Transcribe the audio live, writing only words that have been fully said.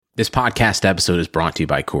This podcast episode is brought to you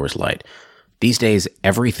by Coors Light. These days,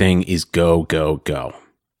 everything is go, go, go.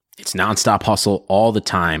 It's nonstop hustle all the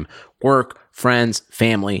time. Work, friends,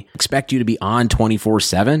 family expect you to be on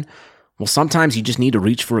 24/7. Well, sometimes you just need to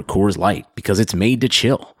reach for a Coors Light because it's made to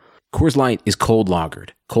chill. Coors Light is cold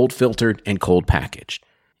lagered, cold filtered, and cold packaged.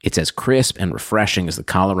 It's as crisp and refreshing as the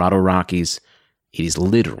Colorado Rockies. It is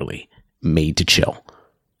literally made to chill.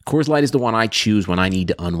 Coors Light is the one I choose when I need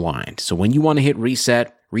to unwind. So when you want to hit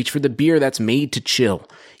reset, reach for the beer that's made to chill.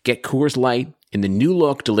 Get Coors Light in the new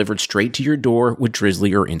look delivered straight to your door with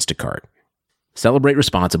Drizzly or Instacart. Celebrate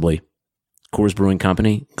responsibly. Coors Brewing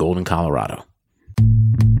Company, Golden, Colorado.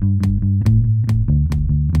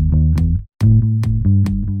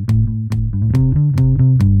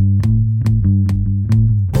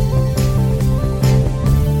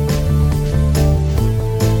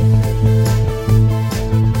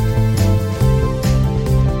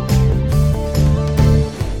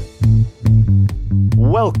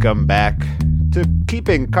 Welcome back to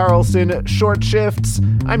Keeping Karlsson Short Shifts.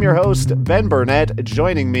 I'm your host, Ben Burnett.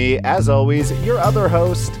 Joining me, as always, your other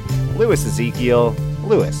host, Louis Ezekiel.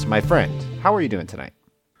 Louis, my friend, how are you doing tonight?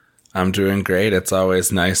 I'm doing great. It's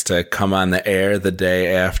always nice to come on the air the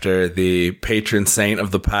day after the patron saint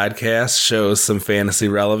of the podcast shows some fantasy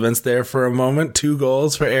relevance there for a moment. 2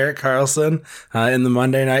 goals for Erik Karlsson in the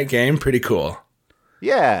Monday night game. Pretty cool.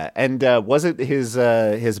 Yeah, and was it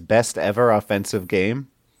his best ever offensive game?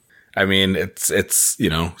 I mean, it's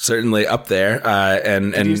certainly up there.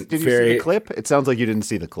 Did you see the clip? It sounds like you didn't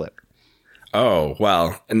see the clip. Oh,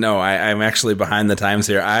 well, no, I'm actually behind the times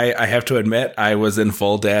here. I have to admit, I was in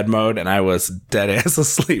full dad mode and I was dead ass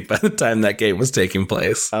asleep by the time that game was taking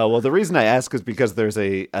place. Well, the reason I ask is because there's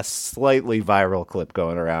a slightly viral clip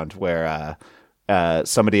going around where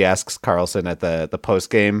somebody asks Karlsson at the post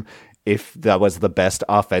game if that was the best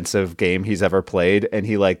offensive game he's ever played, and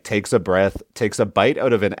he takes a breath, takes a bite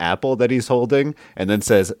out of an apple that he's holding, and then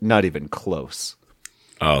says, "Not even close."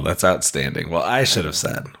 Oh, that's outstanding. Well, I should have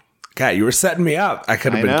said, God, you were setting me up. I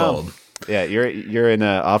could have been gold. Yeah, you're in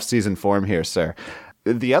off-season form here, sir.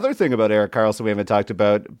 The other thing about Erik Karlsson we haven't talked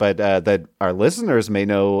about, but that our listeners may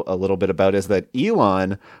know a little bit about, is that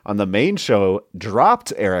Elon on the main show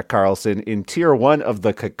dropped Erik Karlsson in tier 1 of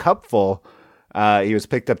the Cupful. He was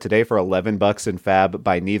picked up today for $11 in Fab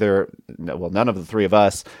by none of the three of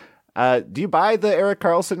us. Do you buy the Erik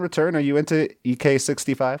Karlsson return? Are you into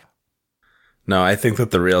EK65? No, I think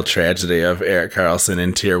that the real tragedy of Erik Karlsson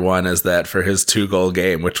in tier 1 is that for his 2-goal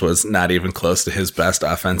game, which was not even close to his best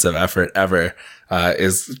offensive effort ever,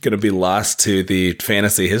 is going to be lost to the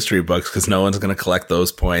fantasy history books because no one's going to collect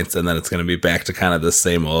those points. And then it's going to be back to kind of the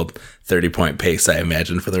same old 30-point pace, I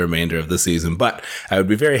imagine, for the remainder of the season. But I would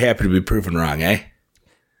be very happy to be proven wrong, eh?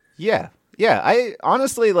 Yeah. Yeah. I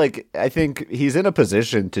honestly, I think he's in a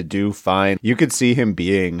position to do fine. You could see him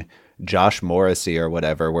being Josh Morrissey or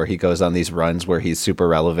whatever, where he goes on these runs where he's super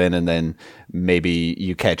relevant, and then maybe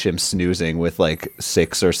you catch him snoozing with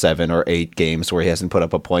 6 or 7 or 8 games where he hasn't put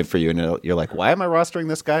up a point for you, and you're like, why am I rostering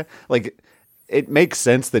this guy? It makes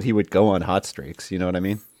sense that he would go on hot streaks. You know what I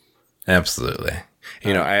mean? Absolutely.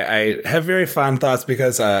 I have very fond thoughts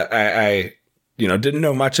because I didn't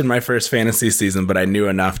know much in my first fantasy season, but I knew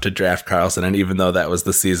enough to draft Karlsson. And even though that was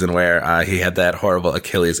the season where he had that horrible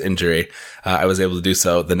Achilles injury, I was able to do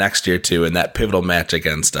so the next year too in that pivotal match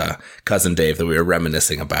against Cousin Dave that we were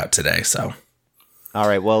reminiscing about today. So, all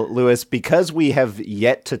right. Well, Louis, because we have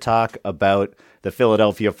yet to talk about the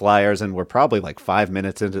Philadelphia Flyers, and we're probably 3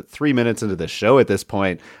 minutes into the show at this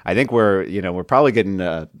point, I think we're probably getting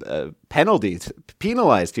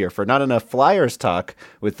penalized here for not enough Flyers talk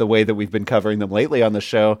with the way that we've been covering them lately on the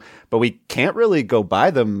show. But we can't really go by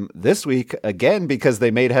them this week again because they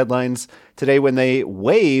made headlines today when they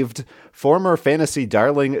waived former fantasy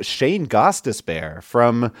darling Shane Gostisbehere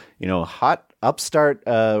from hot upstart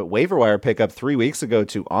waiver wire pickup 3 weeks ago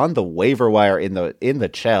to on the waiver wire in the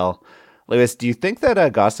Chell. Louis, do you think that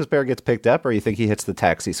Gostisbehere gets picked up, or you think he hits the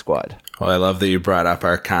taxi squad? Well, I love that you brought up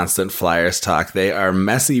our constant Flyers talk. They are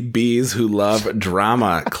messy bees who love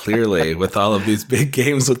drama, clearly, with all of these big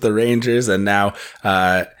games with the Rangers. And now,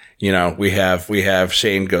 we have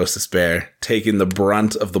Shane Gostisbehere taking the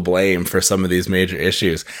brunt of the blame for some of these major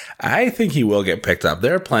issues. I think he will get picked up.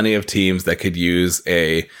 There are plenty of teams that could use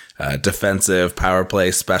a defensive power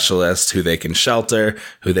play specialist who they can shelter,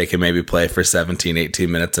 who they can maybe play for 17,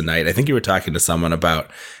 18 minutes a night. I think you were talking to someone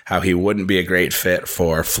about how he wouldn't be a great fit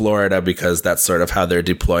for Florida because that's sort of how they're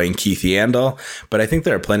deploying Keith Yandel. But I think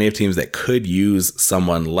there are plenty of teams that could use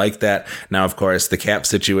someone like that. Now, of course, the cap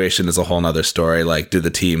situation is a whole nother story. Do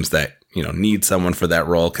the teams that need someone for that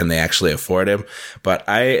role? Can they actually afford him? But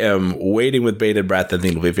I am waiting with bated breath. I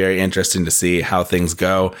think it'll be very interesting to see how things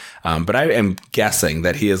go. But I am guessing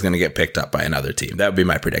that he is going to get picked up by another team. That would be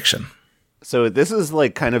my prediction. So this is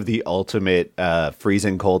like kind of the ultimate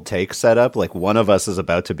freezing cold take setup. Like one of us is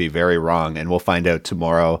about to be very wrong, and we'll find out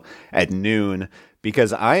tomorrow at noon,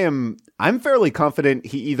 because I'm fairly confident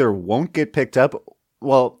he either won't get picked up,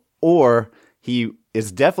 or he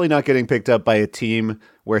is definitely not getting picked up by a team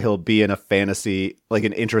where he'll be in a fantasy, like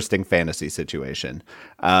an interesting fantasy situation.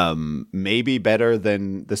 Maybe better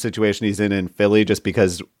than the situation he's in Philly, just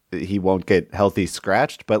because he won't get healthy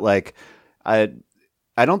scratched. But like,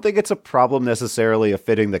 I don't think it's a problem necessarily of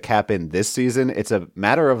fitting the cap in this season. It's a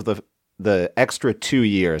matter of the extra 2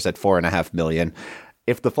 years at $4.5 million.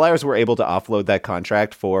 If the Flyers were able to offload that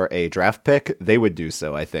contract for a draft pick, they would do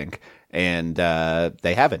so, I think. And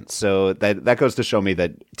they haven't. So that goes to show me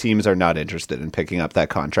that teams are not interested in picking up that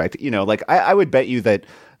contract. Like I would bet you that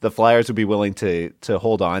the Flyers would be willing to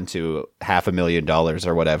hold on to $500,000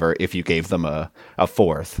 or whatever if you gave them a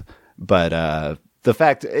fourth. But the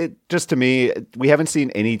fact, just to me, we haven't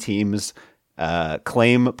seen any teams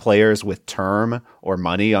claim players with term or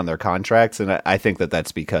money on their contracts. And I think that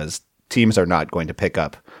that's because teams are not going to pick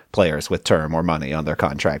up players with term or money on their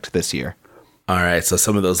contract this year. All right. So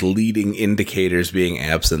some of those leading indicators being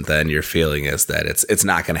absent, then your feeling is that it's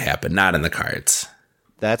not going to happen, not in the cards.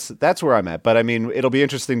 That's where I'm at. But I mean, it'll be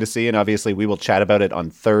interesting to see. And obviously we will chat about it on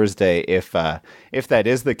Thursday if that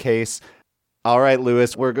is the case. All right,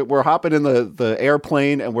 Lewis, we're hopping in the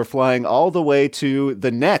airplane and we're flying all the way to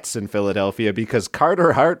the Nets in Philadelphia because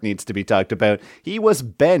Carter Hart needs to be talked about. He was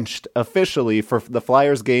benched officially for the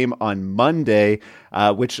Flyers game on Monday,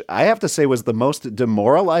 which I have to say was the most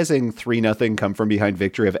demoralizing 3-0 come from behind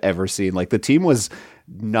victory I've ever seen. Like the team was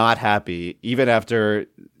not happy even after,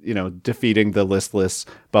 defeating the listless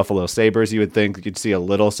Buffalo Sabres. You would think you'd see a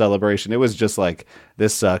little celebration. It was just like,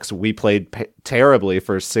 this sucks. We played terribly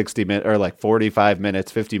for 60 minutes or like 45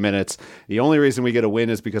 minutes, 50 minutes. The only reason we get a win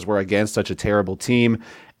is because we're against such a terrible team.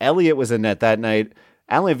 Elliott was in net that night.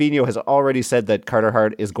 Alain Vigneault has already said that Carter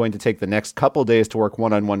Hart is going to take the next couple days to work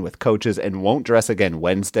one-on-one with coaches and won't dress again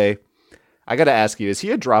Wednesday. I got to ask you, is he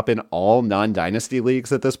a drop in all non-dynasty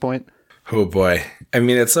leagues at this point? Oh boy. I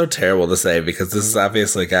mean, it's so terrible to say because this is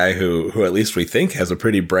obviously a guy who at least we think has a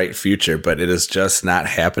pretty bright future, but it is just not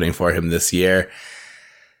happening for him this year.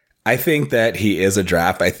 I think that he is a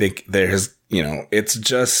drop. I think there's, it's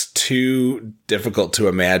just too difficult to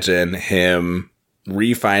imagine him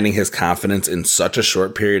refining his confidence in such a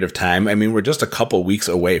short period of time. I mean, we're just a couple weeks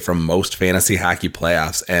away from most fantasy hockey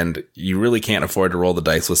playoffs, and you really can't afford to roll the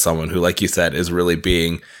dice with someone who, like you said, is really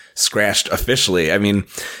being scratched officially. I mean,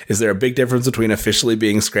 is there a big difference between officially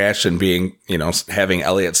being scratched and being, having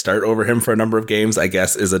Elliott start over him for a number of games? I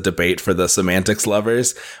guess is a debate for the semantics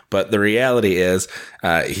lovers. But the reality is,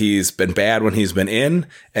 he's been bad when he's been in,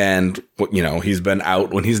 and he's been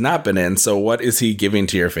out when he's not been in. So what is he giving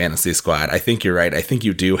to your fantasy squad? I think you're right. I think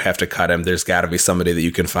you do have to cut him. There's got to be somebody that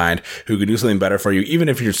you can find who can do something better for you, even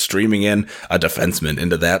if you're streaming in a defenseman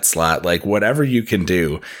into that slot. Like whatever you can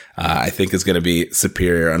do, I think is going to be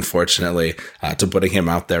superior, unfortunately, to putting him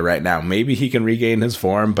out there right now. Maybe he can regain his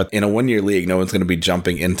form, but in a one-year league, no one's going to be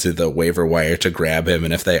jumping into the waiver wire to grab him.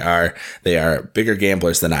 And if they are bigger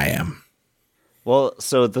gamblers than I am. Well,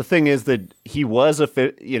 so the thing is that he was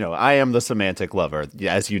I am the semantic lover,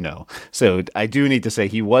 as you know. So I do need to say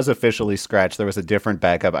he was officially scratched. There was a different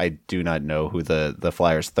backup. I do not know who the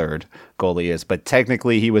Flyers' third goalie is, but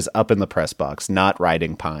technically he was up in the press box, not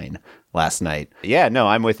riding pine last night. Yeah, no,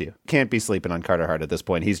 I'm with you. Can't be sleeping on Carter Hart at this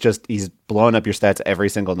point. He's blowing up your stats every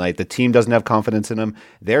single night. The team doesn't have confidence in him.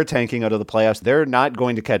 They're tanking out of the playoffs. They're not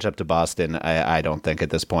going to catch up to Boston, I don't think, at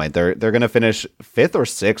this point. They're going to finish 5th or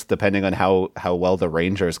 6th, depending on how well the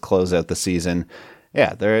Rangers close out the season.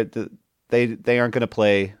 Yeah, they aren't going to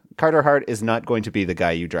play. Carter Hart is not going to be the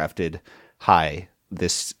guy you drafted high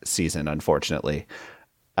this season, unfortunately.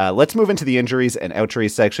 Let's move into the injuries and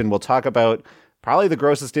outjuries section. We'll talk about probably the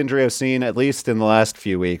grossest injury I've seen, at least in the last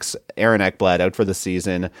few weeks. Aaron Ekblad out for the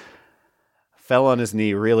season. Fell on his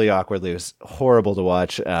knee really awkwardly. It was horrible to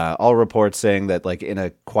watch. All reports saying that like in a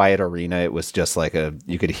quiet arena, it was just like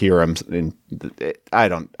you could hear him. I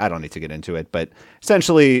don't need to get into it, but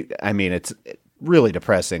essentially, I mean, it's really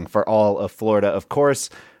depressing for all of Florida. Of course,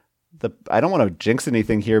 I don't want to jinx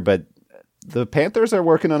anything here, but the Panthers are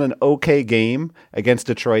working on an okay game against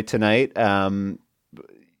Detroit tonight.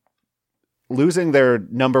 Losing their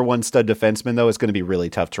number one stud defenseman, though, is going to be really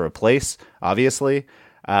tough to replace, obviously.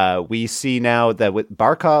 We see now that with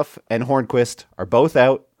Barkov and Hornquist are both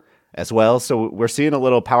out. as well. So we're seeing a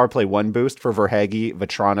little power play 1 boost for Verhaeghe,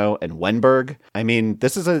 Vetrano, and Wenberg. I mean,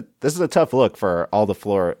 this is a tough look for all of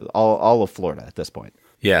Florida at this point.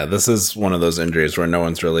 Yeah, this is one of those injuries where no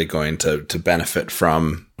one's really going to benefit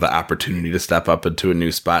from the opportunity to step up into a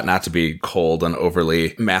new spot. Not to be cold and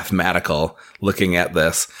overly mathematical looking at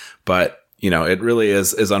this, but it really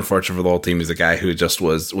is unfortunate for the whole team. He's a guy who just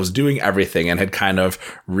was doing everything and had kind of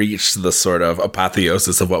reached the sort of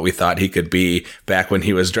apotheosis of what we thought he could be back when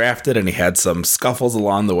he was drafted, and he had some scuffles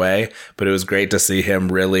along the way, but it was great to see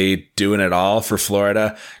him really doing it all for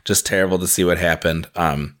Florida. Just terrible to see what happened.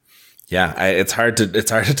 It's hard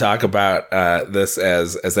to talk about this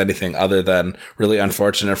as anything other than really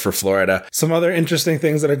unfortunate for Florida. Some other interesting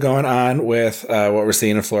things that are going on with what we're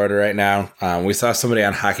seeing in Florida right now. We saw somebody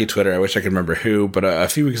on hockey Twitter, I wish I could remember who, but a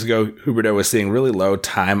few weeks ago, Huberdeau was seeing really low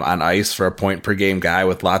time on ice for a point per game guy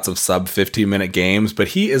with lots of sub 15-minute games, but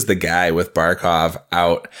he is the guy with Barkov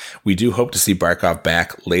out. We do hope to see Barkov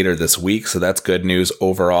back later this week, so that's good news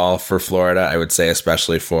overall for Florida, I would say,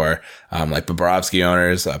 especially for like Bobrovsky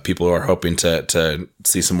owners, people who are hoping to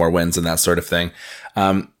see some more wins and that sort of thing.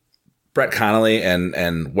 Brett Connolly and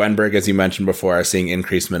Wenberg, as you mentioned before, are seeing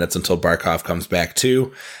increased minutes until Barkov comes back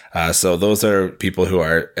too. So those are people who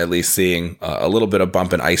are at least seeing a little bit of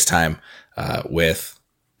bump in ice time with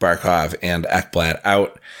Barkov and Ekblad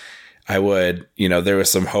out. I would, there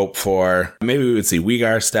was some hope for maybe we would see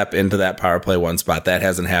Weegar step into that power play 1 spot. That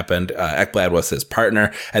hasn't happened. Ekblad was his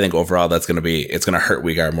partner. I think overall it's going to hurt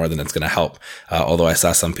Weegar more than it's going to help. Although I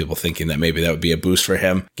saw some people thinking that maybe that would be a boost for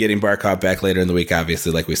him. Getting Barkov back later in the week,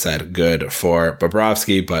 obviously, like we said, good for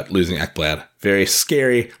Bobrovsky, but losing Ekblad, very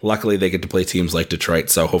scary. Luckily, they get to play teams like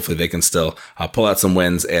Detroit, so hopefully they can still pull out some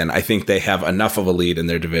wins. And I think they have enough of a lead in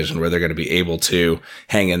their division where they're going to be able to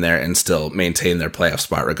hang in there and still maintain their playoff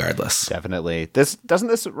spot regardless. Definitely. Doesn't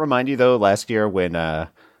this remind you though last year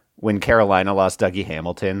when Carolina lost Dougie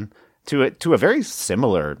Hamilton to a very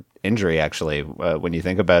similar injury actually when you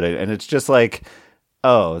think about it, and it's just like,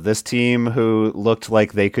 oh, this team who looked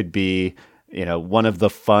like they could be one of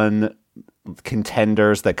the fun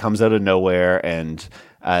contenders that comes out of nowhere and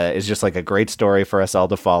is just like a great story for us all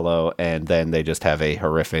to follow, and then they just have a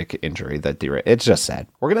horrific injury that it's just sad.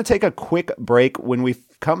 We're going to take a quick break. When we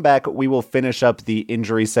come back, we will finish up the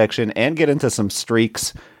injury section and get into some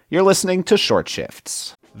streaks. You're listening to Short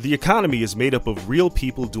Shifts. The economy is made up of real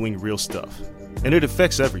people doing real stuff, and it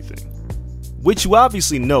affects everything, which you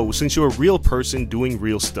obviously know since you're a real person doing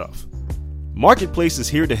real stuff. Marketplace is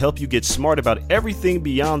here to help you get smart about everything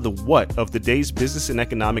beyond the what of the day's business and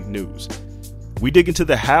economic news. We dig into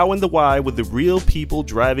the how and the why with the real people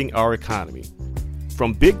driving our economy.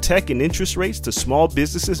 From big tech and interest rates to small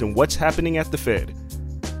businesses and what's happening at the Fed,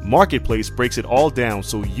 Marketplace breaks it all down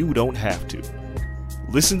so you don't have to.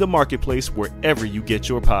 Listen to Marketplace wherever you get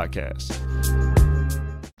your podcasts.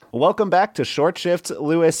 Welcome back to Short Shifts.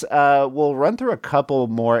 Lewis, we'll run through a couple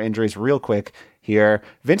more injuries real quick here.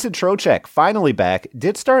 Vincent Trocheck, finally back,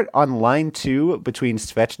 did start on line 2 between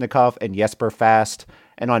Svechnikov and Jesper Fast,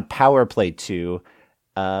 and on power play 2,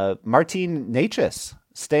 Martin Necas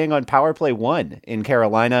staying on power play 1 in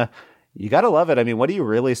Carolina. You got to love it. I mean, what do you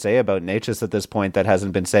really say about Necas at this point that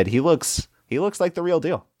hasn't been said? He looks like the real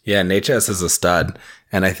deal. Yeah, Necas is a stud,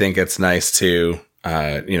 and I think it's nice to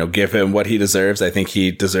give him what he deserves. I think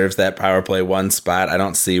he deserves that power play 1 spot. I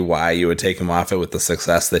don't see why you would take him off it with the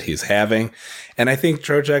success that he's having. And I think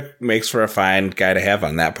Trocheck makes for a fine guy to have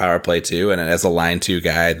on that power play too. And as a line 2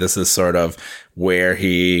 guy, this is sort of where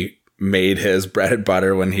he made his bread and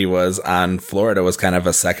butter when he was on Florida, was kind of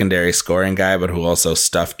a secondary scoring guy, but who also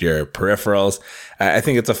stuffed your peripherals. I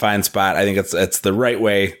think it's a fine spot. I think it's the right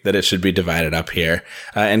way that it should be divided up here.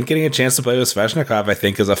 And getting a chance to play with Svechnikov, I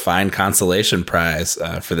think, is a fine consolation prize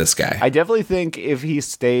for this guy. I definitely think if he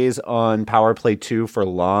stays on power play 2 for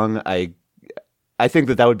long, I think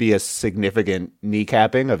that would be a significant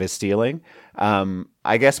kneecapping of his ceiling.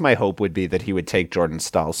 I guess my hope would be that he would take Jordan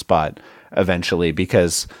Stahl's spot eventually,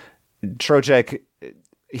 because Trocheck,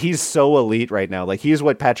 he's so elite right now. Like, he's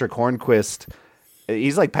what Patrick Hornquist,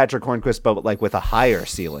 he's like Patrick Hornquist, but like with a higher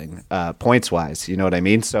ceiling, points wise. You know what I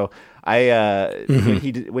mean? So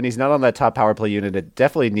when he's not on that top power play unit, it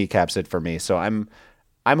definitely kneecaps it for me. So I'm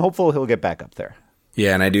hopeful he'll get back up there.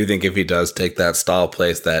 Yeah, and I do think if he does take that Stahl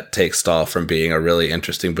place, that takes Stahl from being a really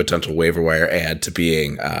interesting potential waiver wire add to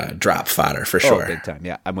being drop fodder for sure. Oh, big time.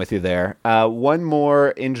 Yeah, I'm with you there. One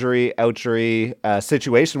more injury-ouchery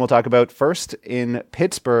situation we'll talk about. First, in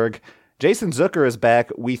Pittsburgh, Jason Zucker is back.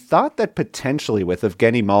 We thought that potentially with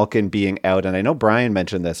Evgeny Malkin being out, and I know Brian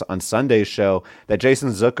mentioned this on Sunday's show, that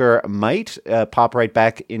Jason Zucker might pop right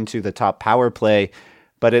back into the top power play.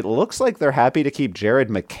 but it looks like they're happy to keep Jared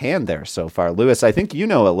McCann there so far. Lewis, I think you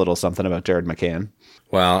know a little something about Jared McCann.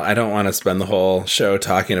 Well, I don't want to spend the whole show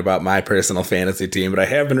talking about my personal fantasy team, but I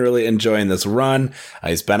have been really enjoying this run.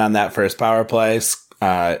 He's been on that first power play,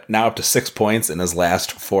 now up to 6 points in his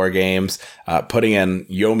last 4 games, putting in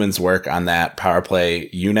yeoman's work on that power play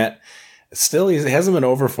unit. Still, he hasn't been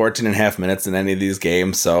over 14 and a half minutes in any of these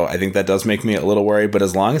games, so I think that does make me a little worried. But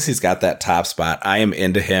as long as he's got that top spot, I am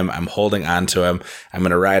into him. I'm holding on to him. I'm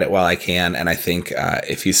going to ride it while I can. And I think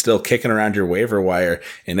if he's still kicking around your waiver wire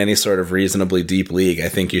in any sort of reasonably deep league, I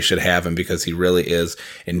think you should have him because he really is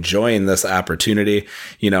enjoying this opportunity.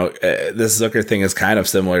 This Zucker thing is kind of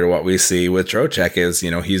similar to what we see with Trocheck is,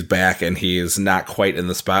 he's back and he's not quite in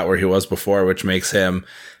the spot where he was before, which makes him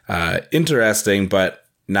interesting, but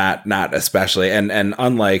not especially. And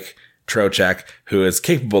unlike Trocheck, who is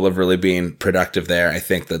capable of really being productive there, I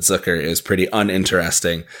think that Zucker is pretty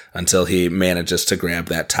uninteresting until he manages to grab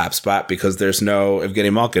that top spot because there's no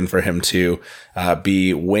Evgeny Malkin for him to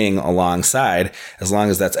be wing alongside. As long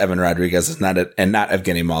as that's Evan Rodriguez and not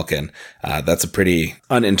Evgeny Malkin, that's a pretty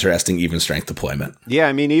uninteresting even strength deployment. Yeah,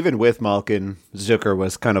 I mean, even with Malkin, Zucker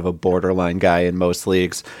was kind of a borderline guy in most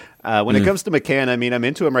leagues. When it comes to McCann, I mean, I'm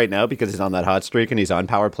into him right now because he's on that hot streak and he's on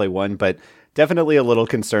power play 1, but definitely a little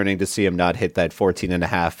concerning to see him not hit that 14 and a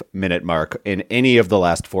half minute mark in any of the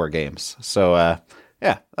last 4 games. So, a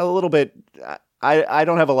little bit, I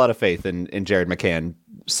don't have a lot of faith in Jared McCann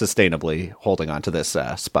sustainably holding on to this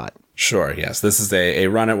spot. Sure, yes. This is a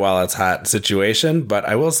run it while it's hot situation, but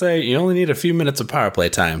I will say you only need a few minutes of power play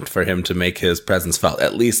time for him to make his presence felt,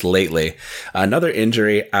 at least lately. Another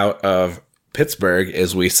injury out of Pittsburgh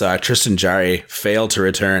is we saw Tristan Jarry fail to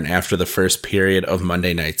return after the first period of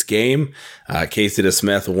Monday night's game. Casey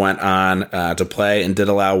DeSmith went on to play and did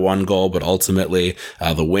allow 1 goal, but ultimately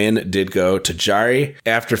the win did go to Jarry.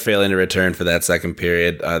 After failing to return for that second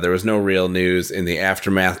period, there was no real news in the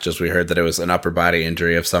aftermath, just we heard that it was an upper body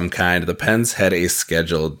injury of some kind. The Pens had a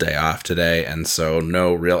scheduled day off today, and so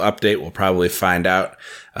no real update. We'll probably find out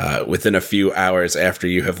within a few hours after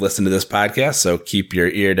you have listened to this podcast, so keep your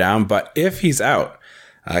ear down. But if he's out,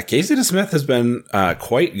 Casey DeSmith has been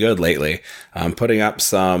quite good lately, putting up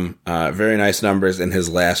some very nice numbers in his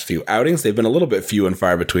last few outings. They've been a little bit few and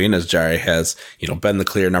far between as Jarry has, been the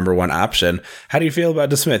clear number 1 option. How do you feel about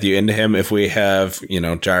DeSmith? You into him if we have,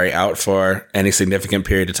 Jarry out for any significant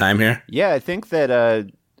period of time here? Yeah, I think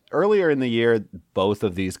that earlier in the year, both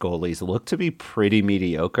of these goalies looked to be pretty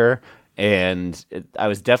mediocre. And I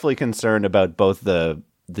was definitely concerned about both the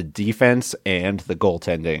defense and the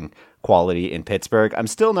goaltending quality in Pittsburgh. I'm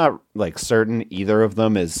still not certain either of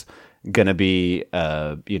them is going to be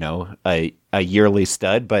a yearly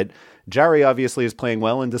stud, but Jarry obviously is playing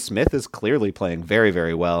well and DeSmith is clearly playing very,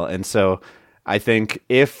 very well. And so I think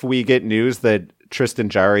if we get news that Tristan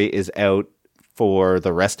Jarry is out for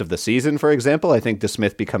the rest of the season, for example, I think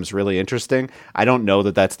DeSmith becomes really interesting. I don't know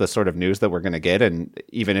that that's the sort of news that we're going to get. And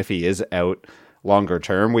even if he is out longer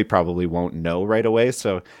term, we probably won't know right away.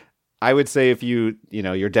 So I would say if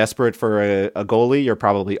you're desperate for a goalie, you're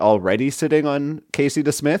probably already sitting on Casey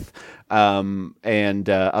DeSmith. And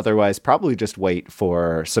otherwise probably just wait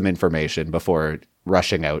for some information before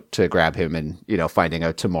rushing out to grab him and, finding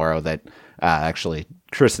out tomorrow that actually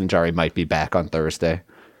Tristan Jarry might be back on Thursday.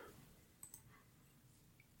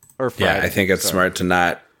 Or Friday. Yeah, I think it's smart to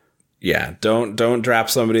not. Yeah, don't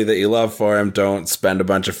drop somebody that you love for him. Don't spend a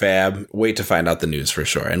bunch of fab. Wait to find out the news for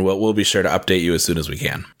sure, and we'll be sure to update you as soon as we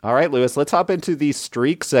can. All right, Lewis, let's hop into the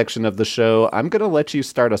streak section of the show. I'm going to let you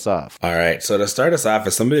start us off. All right, so to start us off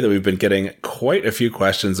is somebody that we've been getting quite a few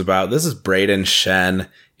questions about. This is Brayden Schenn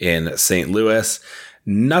in St. Louis.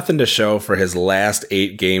 Nothing to show for his last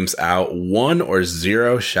 8 games out, 1 or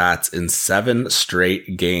 0 shots in 7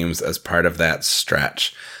 straight games as part of that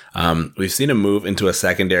stretch. We've seen him move into a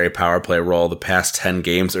secondary power play role the past 10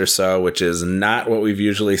 games or so, which is not what we've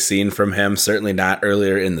usually seen from him. Certainly not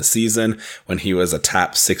earlier in the season when he was a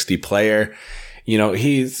top 60 player.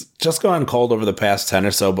 He's just gone cold over the past 10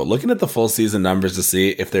 or so, but looking at the full season numbers to see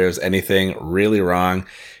if there's anything really wrong,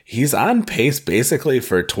 he's on pace basically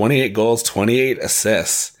for 28 goals, 28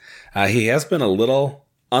 assists. He has been a little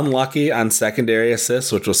unlucky on secondary assists,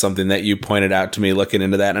 which was something that you pointed out to me looking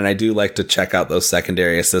into that. And I do like to check out those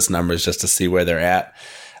secondary assist numbers just to see where they're at.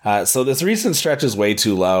 So this recent stretch is way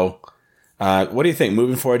too low. What do you think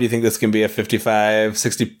moving forward? Do you think this can be a 55,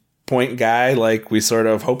 60 point guy like we sort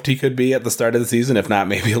of hoped he could be at the start of the season, if not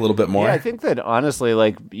maybe a little bit more? Yeah, I think that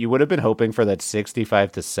honestly, you would have been hoping for that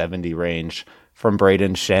 65 to 70 range from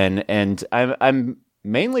Brayden Schenn. And I'm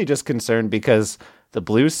mainly just concerned because the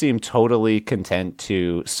Blues seem totally content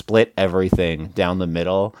to split everything down the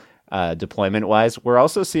middle deployment-wise. We're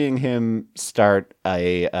also seeing him start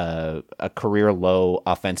a career-low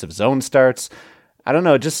offensive zone starts. I don't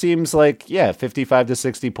know. It just seems like, 55 to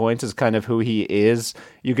 60 points is kind of who he is.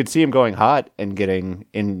 You could see him going hot and getting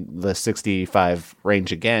in the 65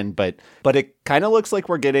 range again, but it kind of looks like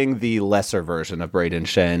we're getting the lesser version of Brayden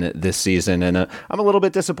Schenn this season, and I'm a little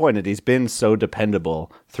bit disappointed. He's been so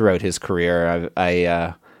dependable throughout his career.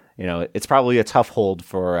 It's probably a tough hold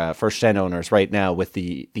for Schenn owners right now with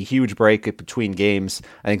the huge break between games.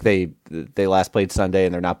 I think they last played Sunday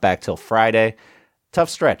and they're not back till Friday. Tough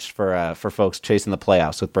stretch for folks chasing the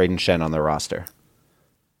playoffs with Brayden Schenn on their roster.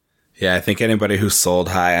 Yeah, I think anybody who sold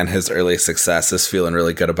high on his early success is feeling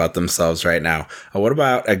really good about themselves right now. What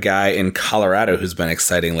about a guy in Colorado who's been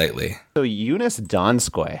exciting lately? So Joonas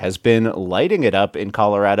Donskoi has been lighting it up in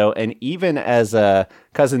Colorado, and even as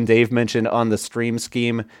Cousin Dave mentioned on the stream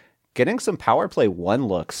scheme, getting some power play 1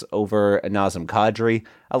 looks over Nazem Kadri.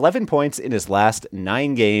 11 points in his last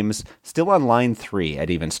 9 games, still on line 3 at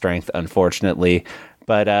even strength, unfortunately.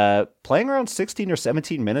 But playing around 16 or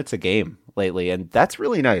 17 minutes a game lately, and that's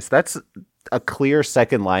really nice. That's a clear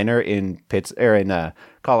second liner in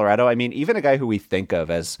Colorado. I mean, even a guy who we think of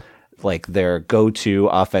as like their go-to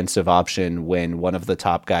offensive option when one of the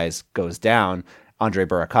top guys goes down, Andre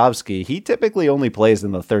Burakovsky, he typically only plays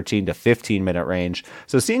in the 13 to 15 minute range.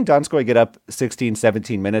 So seeing Donskoi get up 16,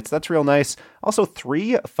 17 minutes, that's real nice. Also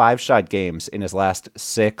 3 5-shot games in his last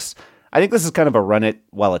 6. I think this is kind of a run it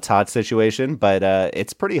while it's hot situation, but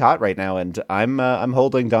it's pretty hot right now, and I'm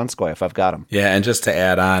holding Donskoi if I've got him. Yeah, and just to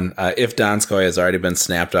add on, if Donskoi has already been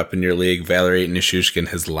snapped up in your league, Valeri Nichushkin,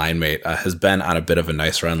 his line mate, has been on a bit of a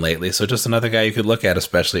nice run lately, so just another guy you could look at,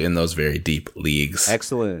 especially in those very deep leagues.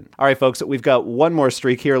 Excellent. All right, folks, we've got one more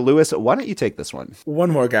streak here. Lewis, why don't you take this one?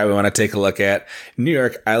 One more guy we want to take a look at, New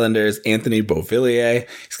York Islanders' Anthony Beauvillier.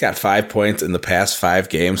 He's got 5 points in the past 5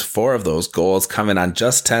 games, 4 of those goals coming on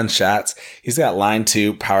just 10 shots. He's got line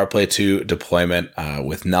 2, power play 2 deployment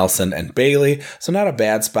with Nelson and Bailey, so not a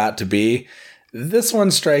bad spot to be. This one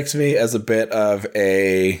strikes me as a bit of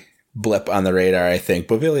a blip on the radar, I think.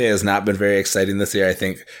 Beauvillier has not been very exciting this year. I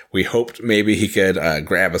think we hoped maybe he could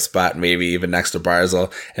grab a spot, maybe even next to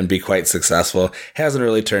Barzal, and be quite successful. Hasn't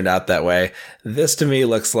really turned out that way. This to me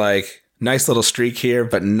looks like nice little streak here,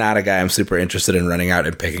 but not a guy I'm super interested in running out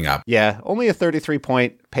and picking up. Yeah, only a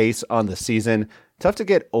 33-point pace on the season. Tough to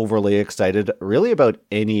get overly excited really about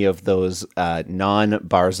any of those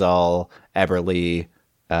non-Barzal, Eberle,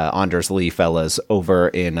 Anders Lee fellas over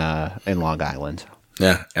in Long Island.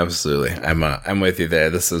 Yeah, absolutely. I'm with you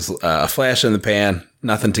there. This is a flash in the pan.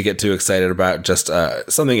 Nothing to get too excited about. Just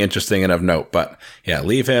something interesting and of note. But yeah,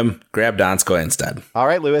 leave him. Grab Donskoi instead. All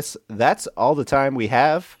right, Lewis. That's all the time we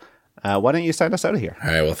have. Why don't you sign us out of here? All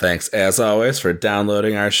right. Well, thanks as always for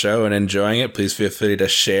downloading our show and enjoying it. Please feel free to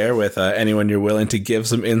share with anyone you're willing to give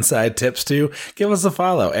some inside tips to. Give us a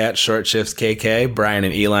follow at Short Shifts KK. Brian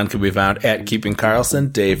and Elon can be found at Keeping Carlson.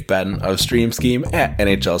 Dave Benton of Stream Scheme at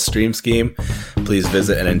NHL Stream Scheme. Please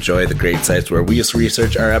visit and enjoy the great sites where we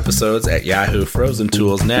research our episodes at Yahoo, Frozen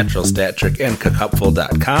Tools, Natural Stat Trick, and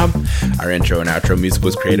Cookupful.com. Our intro and outro music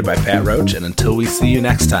was created by Pat Roach. And until we see you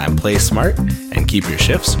next time, play smart and keep your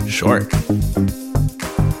shifts short.